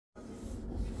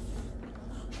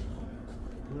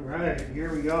All right,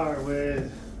 here we are with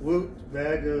Woot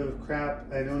bag of crap.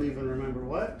 I don't even remember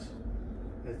what.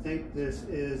 I think this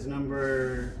is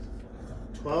number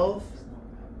 12.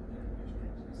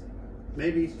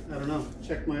 Maybe, I don't know.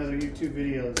 Check my other YouTube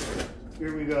videos.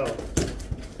 Here we go.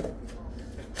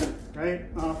 Right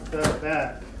off the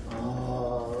bat.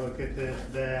 Oh, look at this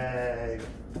bag.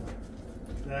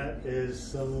 That is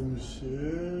some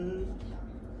shit.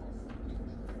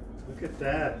 Look at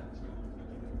that.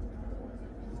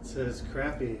 It says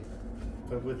crappy,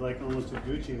 but with like almost a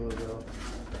Gucci logo.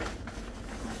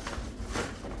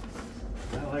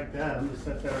 I like that. I'm gonna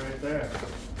set that right there.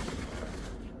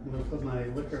 I'm gonna put my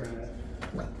liquor in it.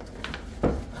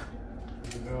 There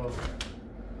we go.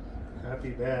 Crappy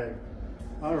bag.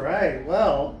 All right,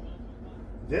 well,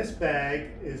 this bag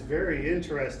is very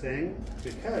interesting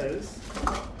because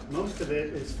most of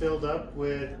it is filled up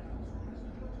with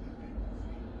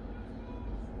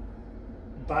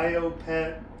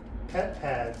pet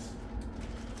pads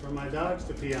for my dogs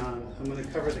to pee on. I'm going to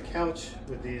cover the couch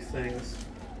with these things.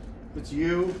 It's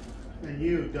you and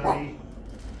you, dummy.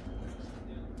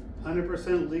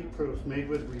 100% leak proof, made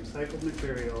with recycled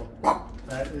material.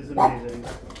 That is amazing.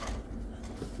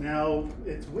 Now,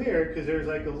 it's weird because there's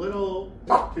like a little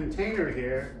container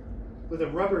here with a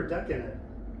rubber duck in it,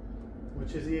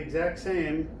 which is the exact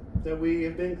same that we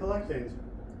have been collecting.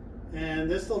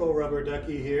 And this little rubber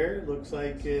ducky here looks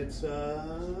like it's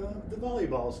the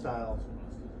volleyball style,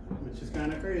 which is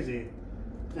kind of crazy.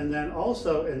 And then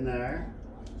also in there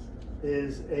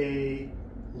is a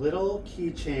little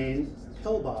keychain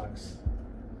pillbox.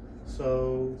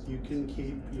 So you can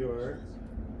keep your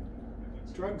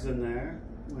drugs in there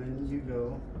when you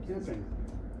go camping.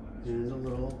 And a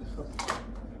little cup.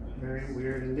 Very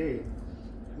weird indeed.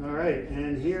 All right,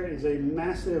 and here is a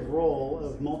massive roll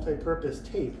of multi-purpose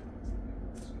tape.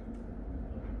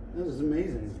 That is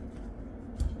amazing.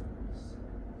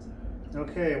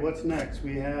 Okay, what's next?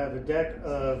 We have a deck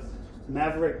of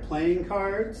Maverick playing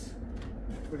cards.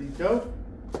 Pretty dope.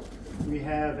 We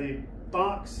have a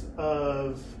box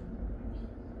of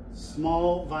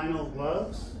small vinyl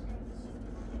gloves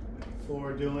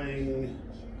for doing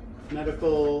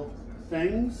medical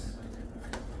things.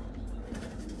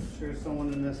 I'm sure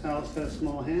someone in this house has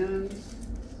small hands.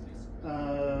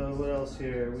 What else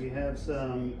here? We have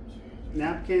some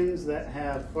napkins that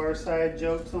have Far Side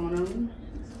jokes on them.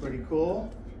 Pretty cool.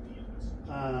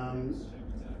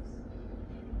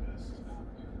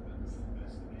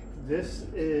 This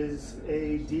is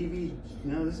a DVD.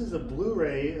 No, this is a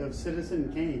Blu-ray of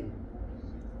Citizen Kane.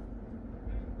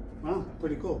 Wow,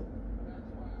 pretty cool.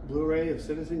 Blu-ray of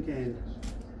Citizen Kane.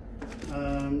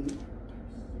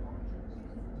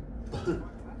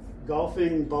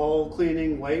 Golfing ball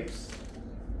cleaning wipes.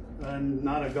 I'm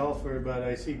not a golfer, but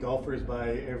I see golfers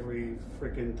buy every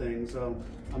freaking thing, so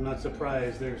I'm not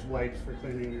surprised there's wipes for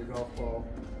cleaning your golf ball.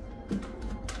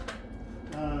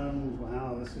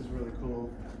 Wow, this is really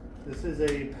cool. This is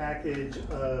a package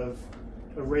of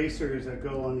erasers that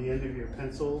go on the end of your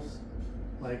pencils,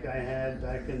 like I had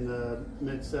back in the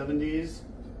mid-70s.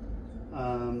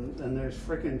 And there's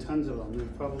freaking tons of them.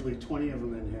 There's probably 20 of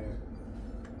them in here.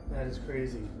 That is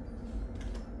crazy.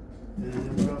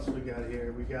 And what else we got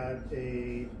here? We got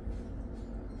the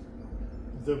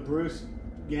Bruce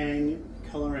Gang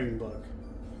coloring book,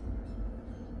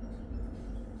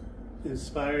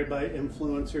 inspired by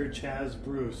influencer Chaz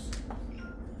Bruce.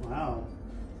 Wow.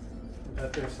 I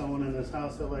bet there's someone in this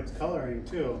house that likes coloring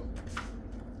too.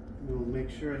 We'll make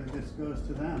sure that this goes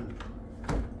to them.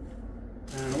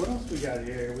 And what else we got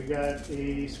here? We got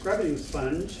a scrubbing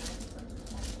sponge.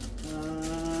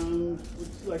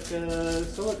 Looks like a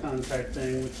silicone type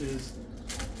thing, which is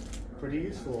pretty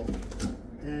useful.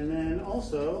 And then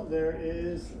also there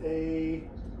is a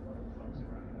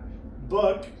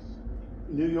book,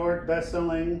 New York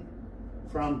best-selling,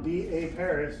 from B.A.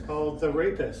 Paris, called The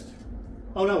Rapist.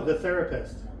 Oh no, The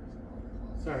Therapist.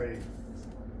 Sorry,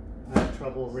 I have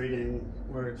trouble reading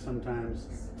words sometimes.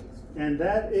 And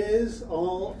that is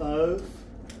all of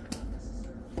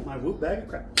my Woot bag of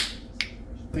crap.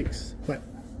 Thanks. Bye.